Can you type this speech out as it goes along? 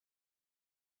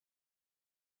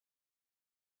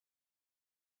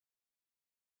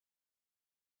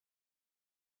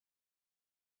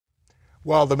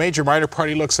Well, the Major Minor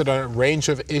Party looks at a range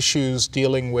of issues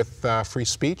dealing with free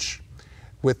speech,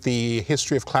 with the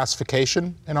history of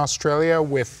classification in Australia,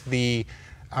 with the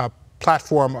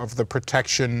platform of the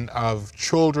protection of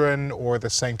children or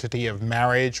the sanctity of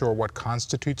marriage or what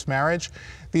constitutes marriage.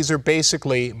 These are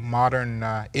basically modern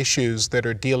issues that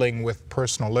are dealing with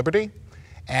personal liberty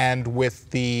and with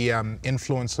the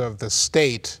influence of the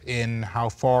state in how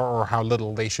far or how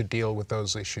little they should deal with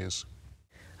those issues.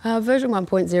 Version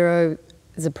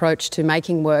 1.0's approach to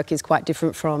making work is quite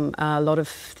different from a lot of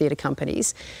theatre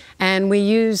companies, and we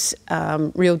use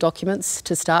real documents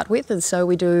to start with, and so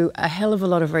we do a hell of a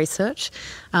lot of research.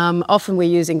 Often we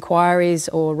use inquiries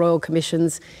or royal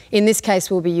commissions. In this case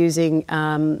we'll be using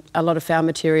a lot of found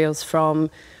materials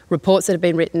from reports that have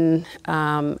been written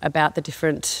about the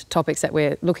different topics that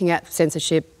we're looking at: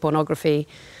 censorship, pornography,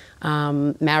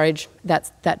 marriage,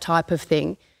 that type of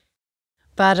thing.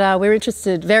 But we're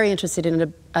very interested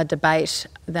in a debate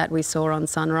that we saw on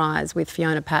Sunrise with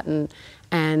Fiona Patten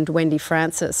and Wendy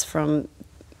Francis from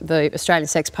the Australian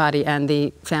Sex Party and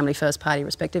the Family First Party,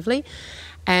 respectively.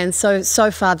 And so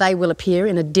far they will appear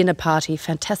in a dinner party,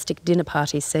 fantastic dinner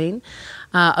party scene,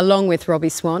 along with Robbie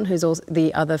Swan, who's also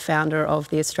the other founder of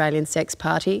the Australian Sex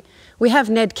Party. We have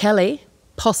Ned Kelly,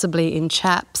 possibly in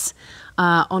chaps,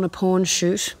 on a porn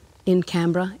shoot in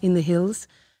Canberra, in the hills.